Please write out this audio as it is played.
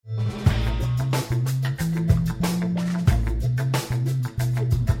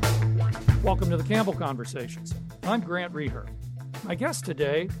Welcome to the Campbell Conversations. I'm Grant Reher. My guest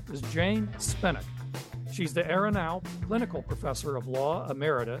today is Jane Spinak. She's the Aronow Clinical Professor of Law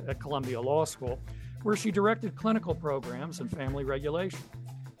Emerita at Columbia Law School, where she directed clinical programs in family regulation.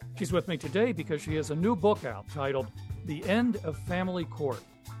 She's with me today because she has a new book out titled The End of Family Court: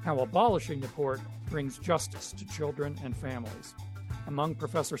 How Abolishing the Court Brings Justice to Children and Families. Among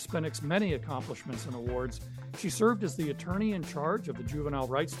Professor Spinak's many accomplishments and awards, she served as the attorney in charge of the Juvenile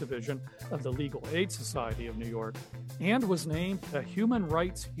Rights Division of the Legal Aid Society of New York and was named a Human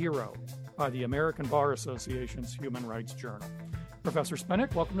Rights Hero by the American Bar Association's Human Rights Journal. Professor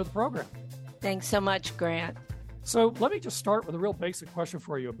Spinak, welcome to the program. Thanks so much, Grant. So let me just start with a real basic question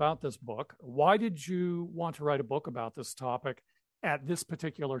for you about this book. Why did you want to write a book about this topic at this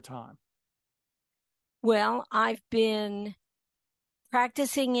particular time? Well, I've been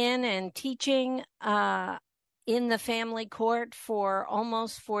practicing in and teaching in the family court for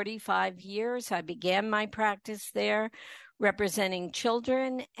almost 45 years. I began my practice there representing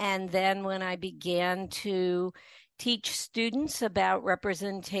children, and then when I began to teach students about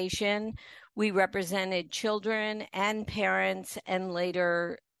representation, we represented children and parents and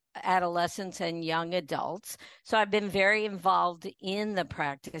later adolescents and young adults. So I've been very involved in the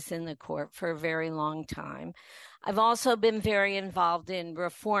practice in the court for a very long time. I've also been very involved in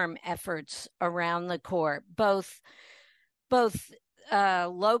reform efforts around the court, both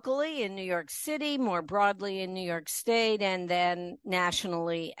locally in New York City, more broadly in New York State, and then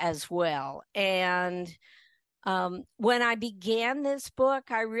nationally as well. And when I began this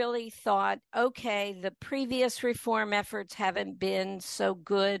book, I really thought, okay, the previous reform efforts haven't been so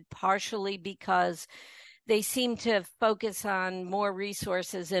good, partially because they seem to focus on more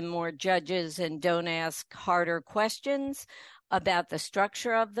resources and more judges and don't ask harder questions about the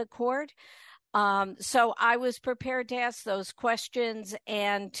structure of the court. So I was prepared to ask those questions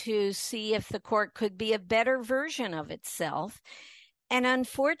and to see if the court could be a better version of itself. And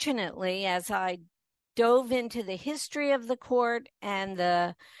unfortunately, as I dove into the history of the court and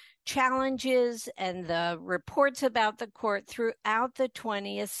the challenges and the reports about the court throughout the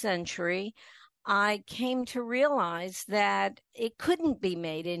 20th century, I came to realize that it couldn't be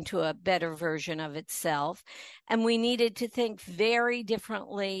made into a better version of itself, and we needed to think very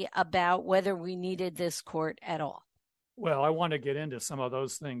differently about whether we needed this court at all. Well, I want to get into some of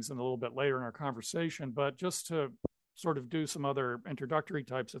those things in a little bit later in our conversation, but just to sort of do some other introductory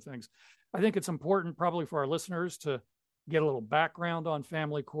types of things, I think it's important probably for our listeners to get a little background on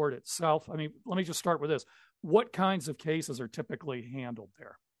family court itself. I mean, let me just start with this. What kinds of cases are typically handled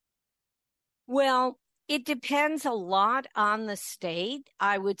there? Well, it depends a lot on the state.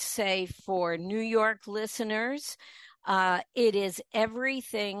 I would say for New York listeners, it is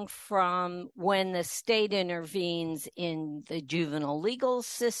everything from when the state intervenes in the juvenile legal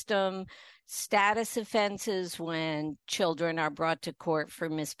system, status offenses when children are brought to court for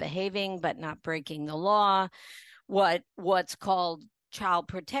misbehaving but not breaking the law, what's called child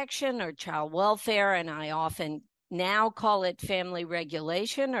protection or child welfare, and I often now call it family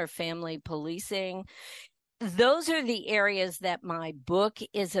regulation or family policing. Those are the areas that my book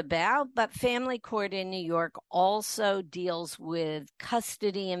is about, but family court in New York also deals with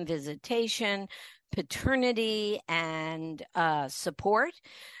custody and visitation, paternity, and support.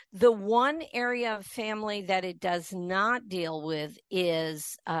 The one area of family that it does not deal with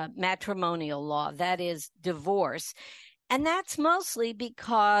is matrimonial law, that is divorce. And that's mostly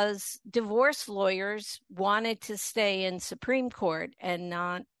because divorce lawyers wanted to stay in Supreme Court and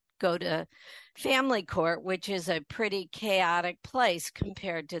not go to family court, which is a pretty chaotic place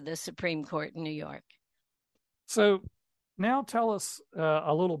compared to the Supreme Court in New York. So now tell us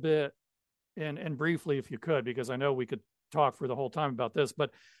a little bit, and briefly if you could, because I know we could talk for the whole time about this,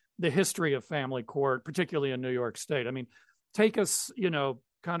 but the history of family court, particularly in New York State. I mean, take us,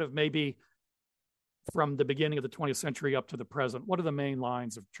 kind of maybe from the beginning of the 20th century up to the present. What are the main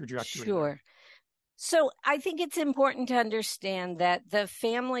lines of trajectory? Sure. So I think it's important to understand that the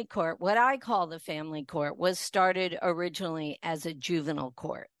family court, what I call the family court, was started originally as a juvenile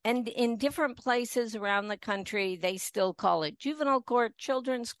court. And in different places around the country, they still call it juvenile court,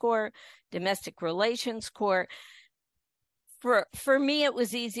 children's court, domestic relations court. For me, it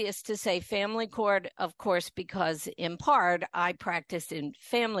was easiest to say family court, of course, because in part, I practiced in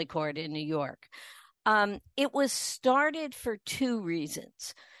family court in New York. It was started for two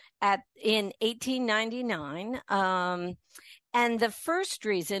reasons. In 1899, and the first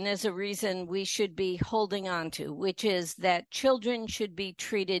reason is a reason we should be holding on to, which is that children should be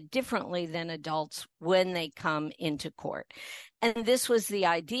treated differently than adults when they come into court. And this was the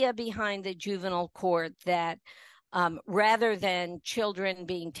idea behind the juvenile court, that rather than children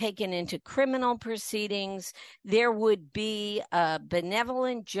being taken into criminal proceedings, there would be a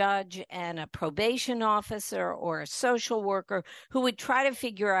benevolent judge and a probation officer or a social worker who would try to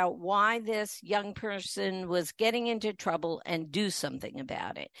figure out why this young person was getting into trouble and do something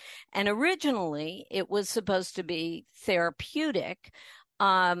about it. And originally, it was supposed to be therapeutic,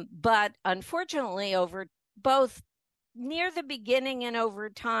 but unfortunately, over both near the beginning and over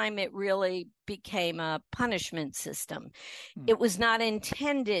time, it really became a punishment system. It was not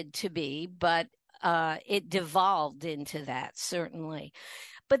intended to be, but it devolved into that, certainly.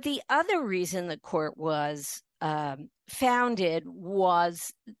 But the other reason the court was founded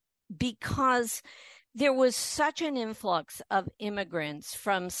was because there was such an influx of immigrants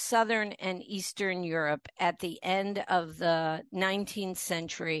from Southern and Eastern Europe at the end of the 19th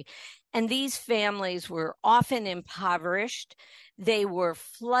century. And these families were often impoverished. They were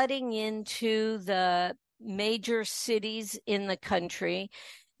flooding into the major cities in the country.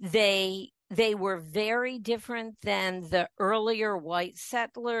 They were very different than the earlier white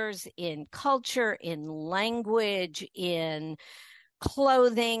settlers in culture, in language, in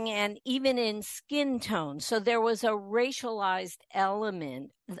clothing, and even in skin tone. So there was a racialized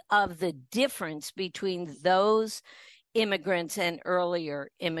element of the difference between those immigrants and earlier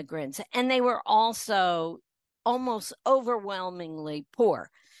immigrants. And they were also almost overwhelmingly poor.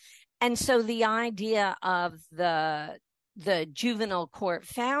 And so the idea of the juvenile court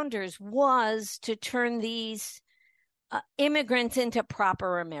founders was to turn these immigrants into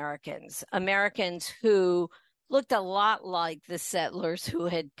proper Americans, Americans who looked a lot like the settlers who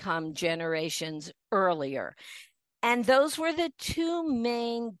had come generations earlier. And those were the two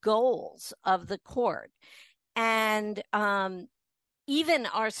main goals of the court. And even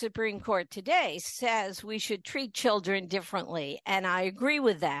our Supreme Court today says we should treat children differently. And I agree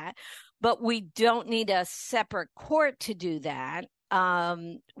with that, but we don't need a separate court to do that.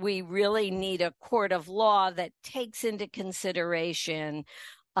 We really need a court of law that takes into consideration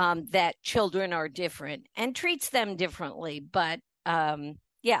that children are different and treats them differently. But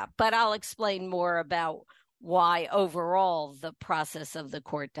but I'll explain more about why overall the process of the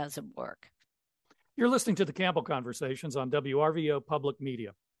court doesn't work. You're listening to the Campbell Conversations on WRVO Public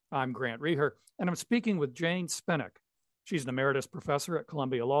Media. I'm Grant Reher, and I'm speaking with Jane Spinak. She's an emeritus professor at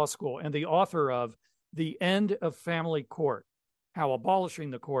Columbia Law School and the author of The End of Family Court, How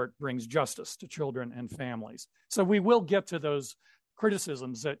Abolishing the Court Brings Justice to Children and Families. So we will get to those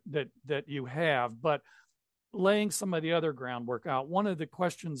criticisms that you have, but laying some of the other groundwork out, one of the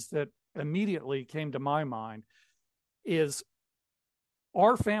questions that immediately came to my mind is,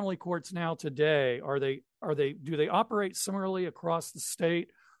 are family courts now today, do they operate similarly across the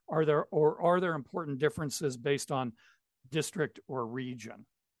state? Are there important differences based on district or region?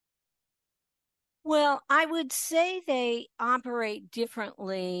 Well, I would say they operate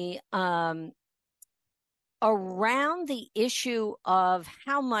differently around the issue of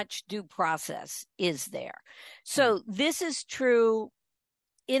how much due process is there. So this is true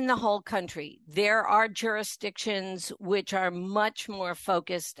in the whole country. There are jurisdictions which are much more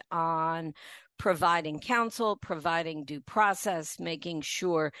focused on providing counsel, providing due process, making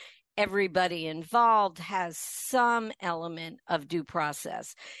sure everybody involved has some element of due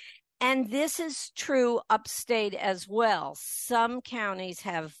process. And this is true upstate as well. Some counties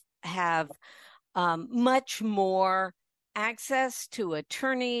have much more access to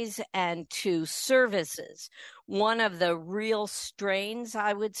attorneys and to services. One of the real strains,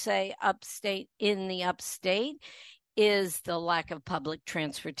 I would say, in the upstate is the lack of public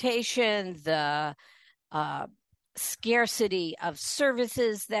transportation, the scarcity of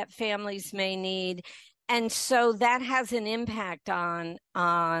services that families may need. And so that has an impact on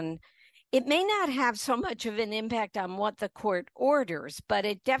it may not have so much of an impact on what the court orders, but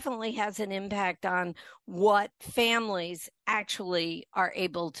it definitely has an impact on what families actually are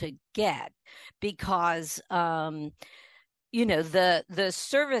able to get, because the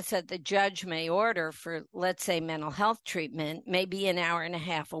service that the judge may order for, let's say, mental health treatment may be an hour and a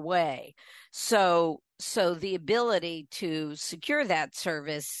half away. So the ability to secure that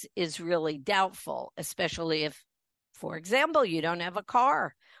service is really doubtful, especially if, for example, you don't have a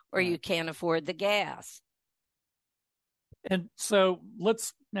car or you can't afford the gas. And so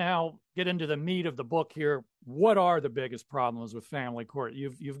let's now get into the meat of the book here. What are the biggest problems with family court?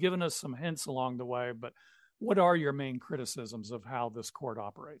 You've given us some hints along the way, but what are your main criticisms of how this court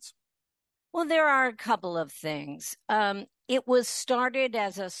operates? Well, there are a couple of things. It was started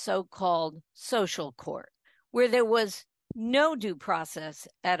as a so-called social court where there was no due process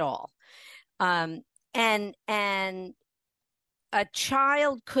at all. And a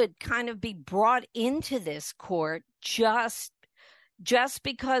child could kind of be brought into this court just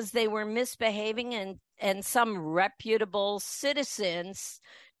because they were misbehaving, and some reputable citizens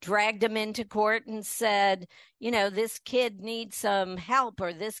dragged them into court and said, this kid needs some help,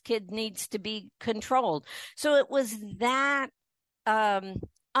 or this kid needs to be controlled. So it was that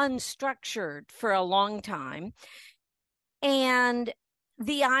unstructured for a long time. And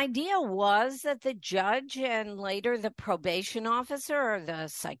the idea was that the judge and later the probation officer or the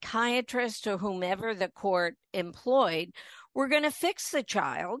psychiatrist or whomever the court employed were going to fix the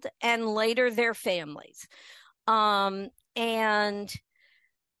child and later their families. And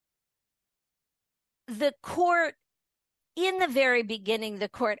the court, in the very beginning, the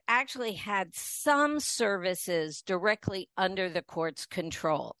court actually had some services directly under the court's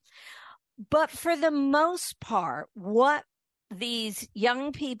control. But for the most part, what these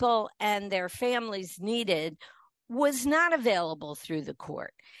young people and their families needed was not available through the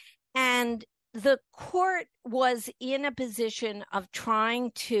court. And the court was in a position of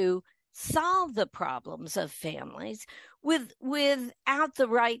trying to solve the problems of families without the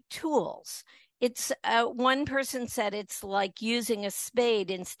right tools. It's one person said it's like using a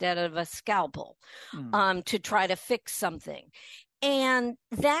spade instead of a scalpel to try to fix something. And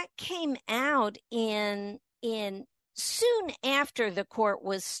that came out in soon after the court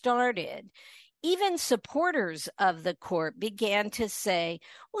was started. Even supporters of the court began to say,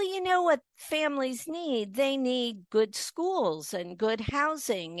 well, you know what families need? They need good schools and good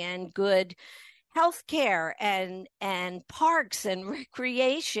housing and good healthcare and parks and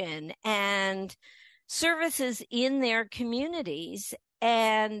recreation and services in their communities.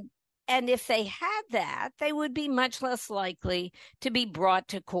 And if they had that, they would be much less likely to be brought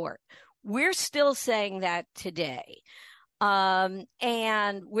to court. We're still saying that today.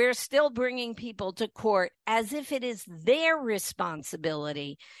 And we're still bringing people to court as if it is their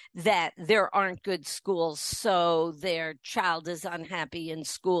responsibility that there aren't good schools, so their child is unhappy in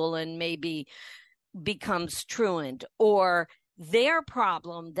school and maybe becomes truant, or their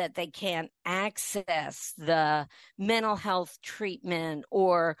problem that they can't access the mental health treatment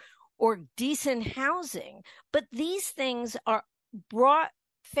or decent housing. But these things are brought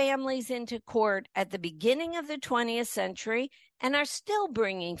families into court at the beginning of the 20th century and are still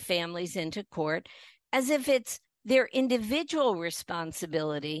bringing families into court as if it's their individual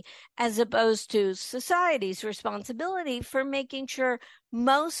responsibility as opposed to society's responsibility for making sure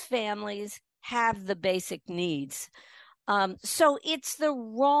most families have the basic needs. So it's the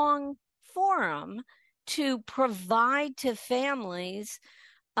wrong forum to provide to families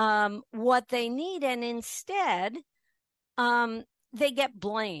what they need, and instead they get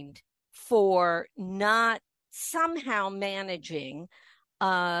blamed for not somehow managing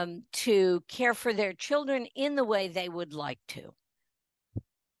to care for their children in the way they would like to.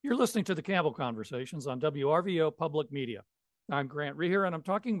 You're listening to the Campbell Conversations on WRVO Public Media. I'm Grant Reher, and I'm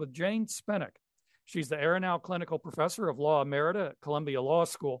talking with Jane Spinak. She's the Aronow Clinical Professor of Law Emerita at Columbia Law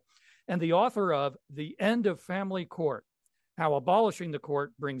School and the author of The End of Family Court, How Abolishing the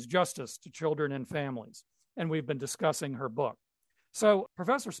Court Brings Justice to Children and Families. And we've been discussing her book. So,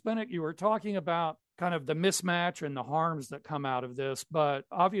 Professor Spinak, you were talking about kind of the mismatch and the harms that come out of this. But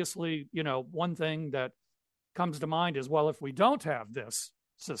obviously, one thing that comes to mind is, well, if we don't have this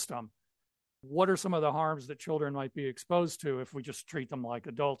system, what are some of the harms that children might be exposed to if we just treat them like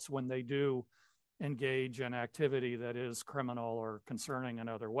adults when they do engage in activity that is criminal or concerning in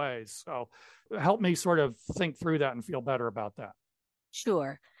other ways? So help me sort of think through that and feel better about that.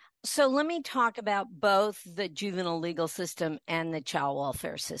 Sure. So let me talk about both the juvenile legal system and the child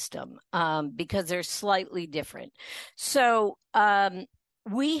welfare system because they're slightly different. So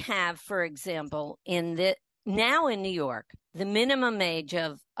we have, for example, now in New York, the minimum age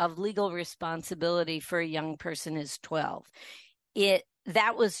of legal responsibility for a young person is 12.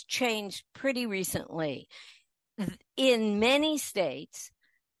 That was changed pretty recently. In many states,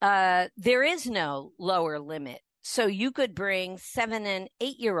 there is no lower limit. So you could bring 7 and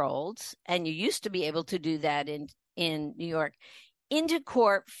 8-year-olds, and you used to be able to do that in New York, into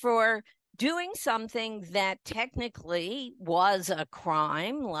court for doing something that technically was a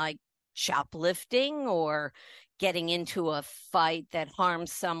crime, like shoplifting or getting into a fight that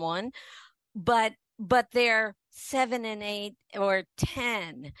harms someone. But they're 7 and 8 or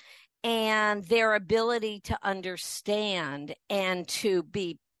 10, and their ability to understand and to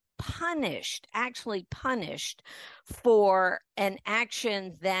be actually punished for an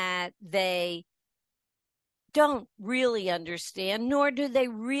action that they don't really understand, nor do they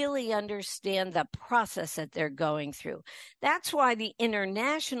really understand the process that they're going through. That's why the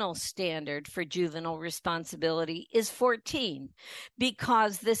international standard for juvenile responsibility is 14,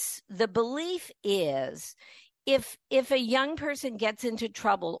 because the belief is if a young person gets into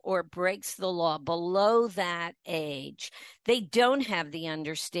trouble or breaks the law below that age, they don't have the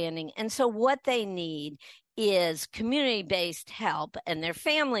understanding. And so what they need is community-based help, and their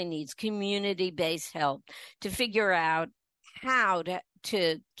family needs community-based help to figure out how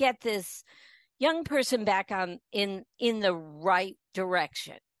to get this young person back on in the right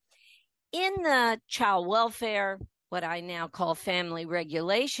direction. In the child welfare, what I now call family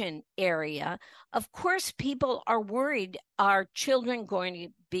regulation area, of course, people are worried, are children going to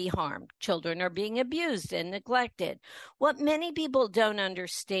be harmed? Children are being abused and neglected. What many people don't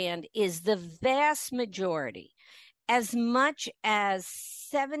understand is the vast majority, as much as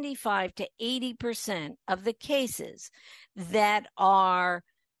 75 to 80% of the cases that are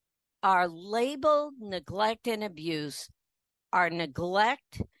labeled neglect and abuse are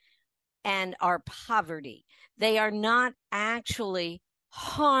neglect and are poverty. They are not actually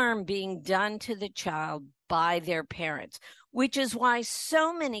harm being done to the child by their parents, which is why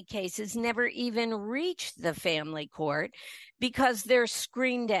so many cases never even reach the family court, because they're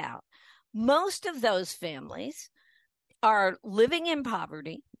screened out. Most of those families are living in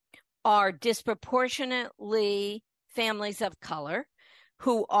poverty, are disproportionately families of color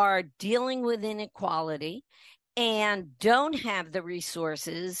who are dealing with inequality and don't have the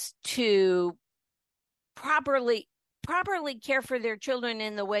resources to properly care for their children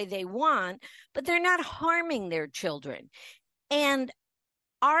in the way they want, but they're not harming their children. And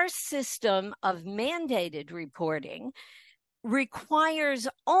our system of mandated reporting requires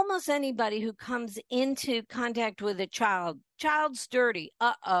almost anybody who comes into contact with a child's dirty.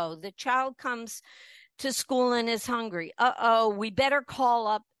 The child comes to school and is hungry. We better call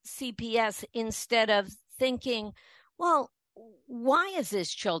up CPS, instead of thinking, well, why is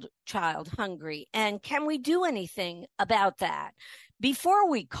this child hungry? And can we do anything about that before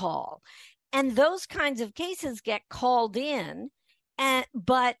we call? And those kinds of cases get called in,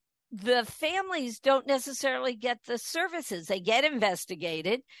 but the families don't necessarily get the services. They get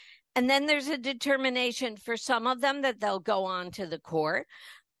investigated, and then there's a determination for some of them that they'll go on to the court.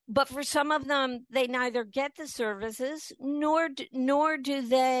 But for some of them, they neither get the services nor do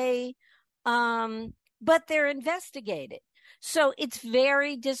they, but they're investigated. So it's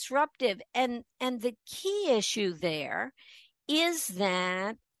very disruptive. And the key issue there is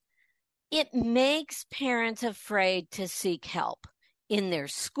that it makes parents afraid to seek help in their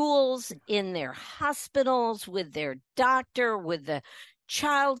schools, in their hospitals, with their doctor, with the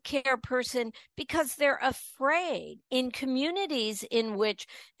child care person, because they're afraid. In communities in which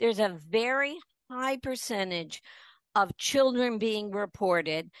there's a very high percentage of children being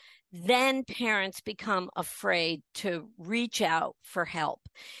reported, then parents become afraid to reach out for help.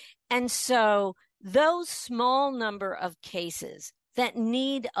 And so those small number of cases that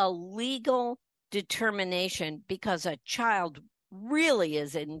need a legal determination because a child really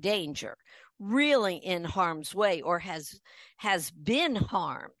is in danger, really in harm's way, or has been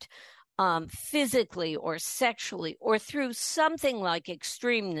harmed physically or sexually, or through something like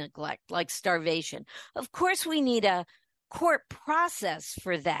extreme neglect, like starvation. Of course, we need a court process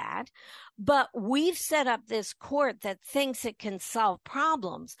for that, but we've set up this court that thinks it can solve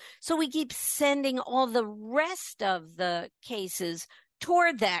problems. So we keep sending all the rest of the cases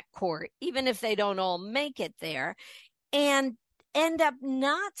toward that court, even if they don't all make it there, and end up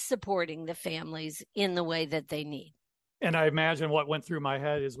not supporting the families in the way that they need. And I imagine what went through my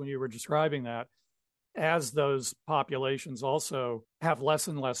head is when you were describing that, as those populations also have less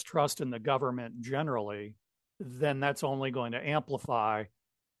and less trust in the government generally, then that's only going to amplify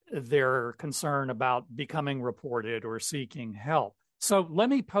their concern about becoming reported or seeking help. So let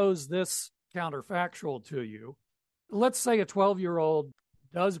me pose this counterfactual to you. Let's say a 12-year-old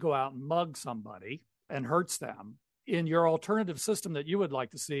does go out and mug somebody and hurts them. In your alternative system that you would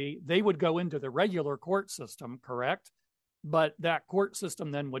like to see, they would go into the regular court system, correct? But that court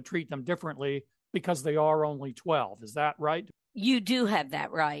system then would treat them differently because they are only 12. Is that right? You do have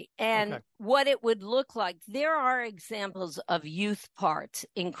that right. And okay, what it would look like, there are examples of youth parts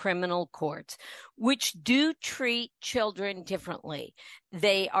in criminal courts which do treat children differently.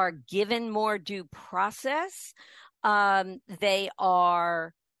 They are given more due process.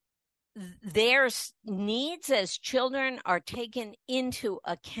 Their needs as children are taken into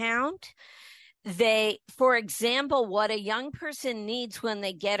account. For example, what a young person needs when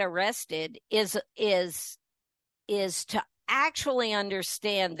they get arrested is to actually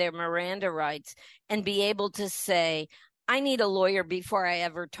understand their Miranda rights and be able to say, I need a lawyer before I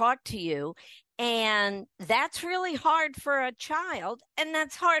ever talk to you. And that's really hard for a child, and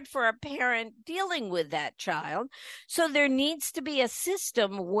that's hard for a parent dealing with that child. So there needs to be a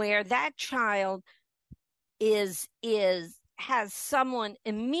system where that child has someone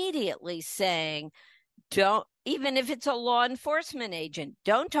immediately saying, don't, even if it's a law enforcement agent,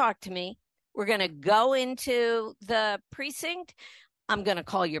 don't talk to me. We're going to go into the precinct. I'm going to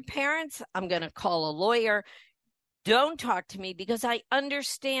call your parents. I'm going to call a lawyer. Don't talk to me because I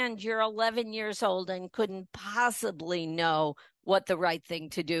understand you're 11 years old and couldn't possibly know what the right thing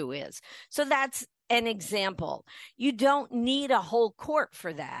to do is. So that's an example. You don't need a whole court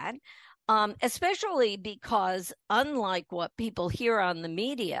for that, especially because, unlike what people hear on the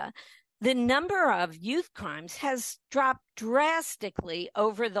media, the number of youth crimes has dropped drastically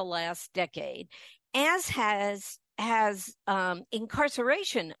over the last decade, as has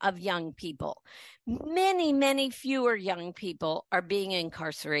incarceration of young people. Many, many fewer young people are being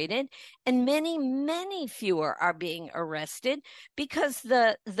incarcerated, and many, many fewer are being arrested because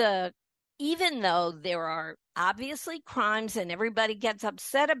even though there are obviously crimes and everybody gets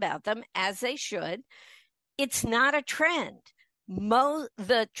upset about them, as they should, it's not a trend.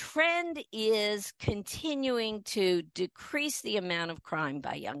 The trend is continuing to decrease the amount of crime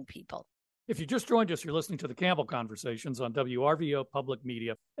by young people. If you just joined us, you're listening to the Campbell Conversations on WRVO Public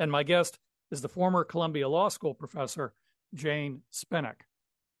Media, and my guest is the former Columbia Law School professor, Jane Spinak.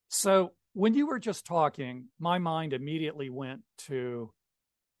 So when you were just talking, my mind immediately went to,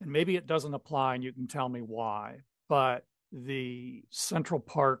 and maybe it doesn't apply and you can tell me why, but the Central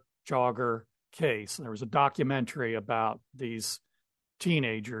Park jogger case. There was a documentary about these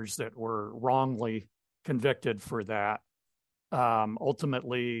teenagers that were wrongly convicted for that.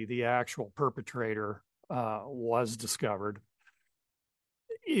 Ultimately, the actual perpetrator was discovered.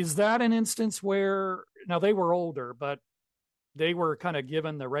 Is that an instance where, now they were older, but they were kind of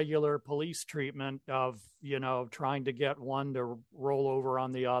given the regular police treatment of, trying to get one to roll over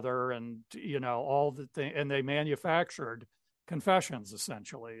on the other and, all the thing, and they manufactured confessions,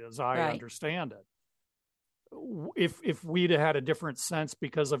 essentially, as I understand it. If we'd had a different sense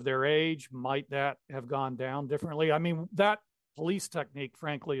because of their age, might that have gone down differently? I mean, that police technique,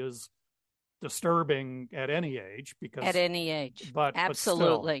 frankly, is disturbing at any age. But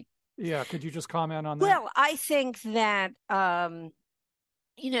absolutely. But still, could you just comment on that? Well, I think that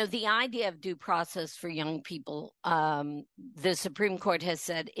the idea of due process for young people, the Supreme Court has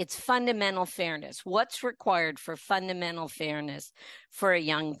said it's fundamental fairness. What's required for fundamental fairness for a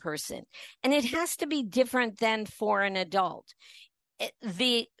young person? And it has to be different than for an adult.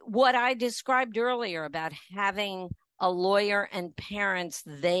 What I described earlier about having a lawyer and parents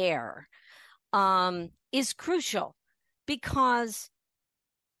there is crucial because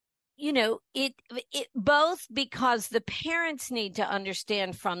it both because the parents need to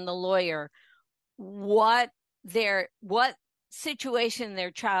understand from the lawyer what situation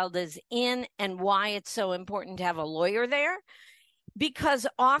their child is in and why it's so important to have a lawyer there, because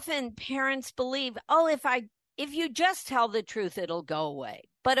often parents believe, if you just tell the truth, it'll go away.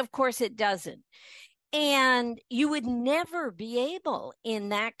 But of course it doesn't. And you would never be able, in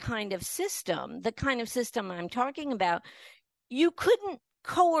that kind of system, the kind of system I'm talking about, you couldn't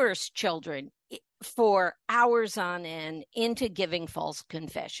coerce children for hours on end into giving false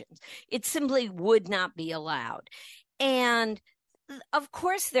confessions. It simply would not be allowed. And of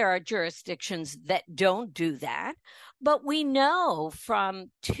course, there are jurisdictions that don't do that, but we know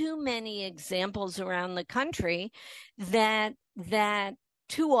from too many examples around the country that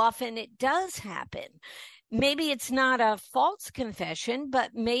too often it does happen. Maybe it's not a false confession,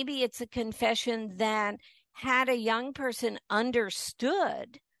 but maybe it's a confession that, had a young person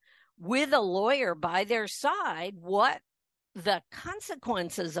understood with a lawyer by their side what the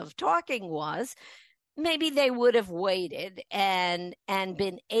consequences of talking was, maybe they would have waited and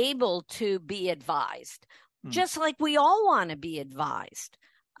been able to be advised, just like we all want to be advised.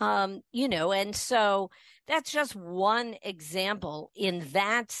 And so that's just one example in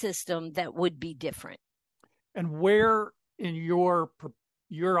that system that would be different. And where in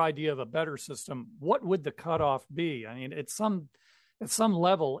your idea of a better system, what would the cutoff be? I mean, at some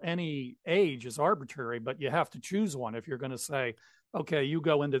level, any age is arbitrary, but you have to choose one if you're going to say, okay, you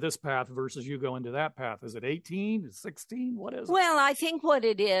go into this path versus you go into that path. Is it 18? Is it 16? What is it? Well, I think what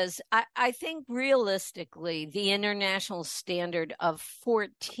it is, I think realistically, the international standard of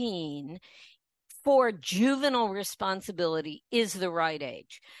 14 for juvenile responsibility is the right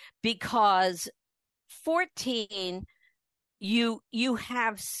age, because 14, you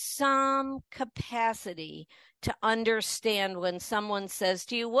have some capacity to understand when someone says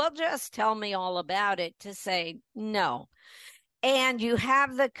to you, well, just tell me all about it, to say no. And you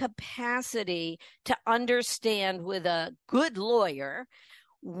have the capacity to understand with a good lawyer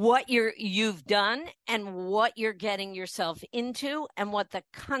what you've done and what you're getting yourself into and what the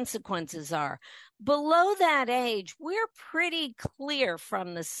consequences are. Below that age, we're pretty clear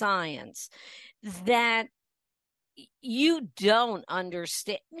from the science that you don't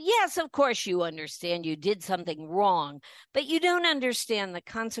understand. Yes, of course you understand you did something wrong, but you don't understand the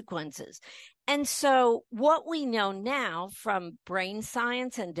consequences. And so what we know now from brain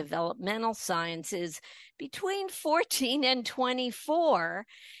science and developmental science is between 14 and 24,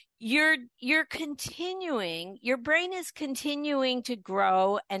 you're continuing, your brain is continuing to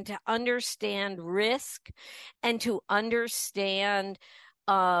grow and to understand risk and to understand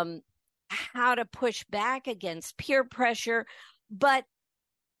how to push back against peer pressure. But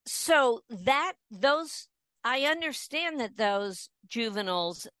so I understand that those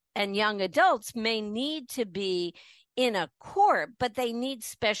juveniles and young adults may need to be in a court, but they need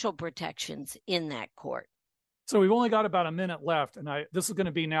special protections in that court. So we've only got about a minute left, and this is going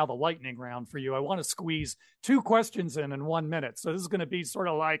to be now the lightning round for you. I want to squeeze 2 questions in 1 minute. So this is going to be sort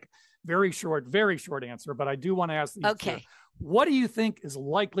of like very short answer, but I do want to ask these two. What do you think is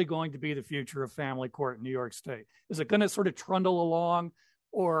likely going to be the future of family court in New York State? Is it going to sort of trundle along,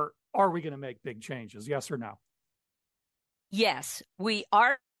 or are we going to make big changes? Yes or no? Yes, we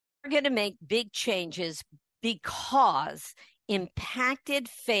are going to make big changes because impacted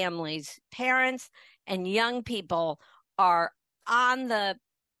families, parents, and young people are on the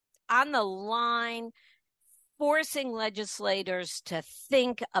line, forcing legislators to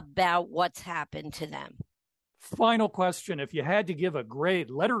think about what's happened to them. Final question. If you had to give a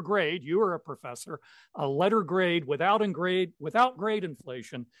letter grade, you were a professor, a letter grade without grade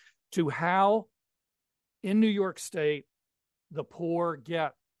inflation to how in New York State the poor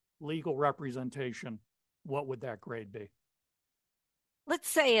get legal representation, what would that grade be? Let's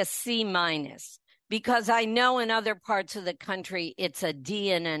say a C-, because I know in other parts of the country it's a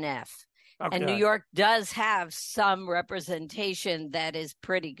D and an F. Okay. And New York does have some representation that is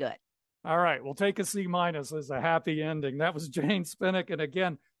pretty good. All right, we'll take a C- as a happy ending. That was Jane Spinak. And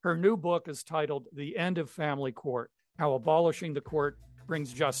again, her new book is titled The End of Family Court, How Abolishing the Court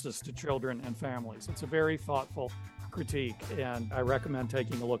Brings Justice to Children and Families. It's a very thoughtful critique, and I recommend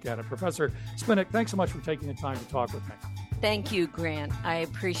taking a look at it. Professor Spinak, thanks so much for taking the time to talk with me. Thank you, Grant. I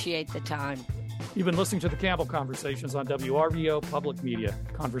appreciate the time. You've been listening to the Campbell Conversations on WRVO Public Media,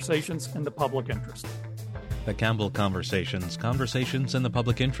 conversations in the public interest. The Campbell Conversations in the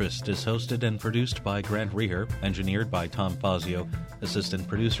Public Interest is hosted and produced by Grant Reher, engineered by Tom Fazio, assistant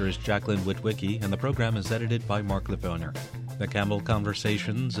producer is Jacqueline Witwicky, and the program is edited by Mark Lavoner. The Campbell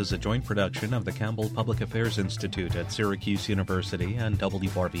Conversations is a joint production of the Campbell Public Affairs Institute at Syracuse University and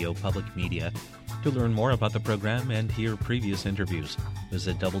WRVO Public Media. To learn more about the program and hear previous interviews,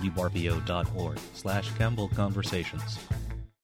 visit wrvo.org/Campbell Conversations.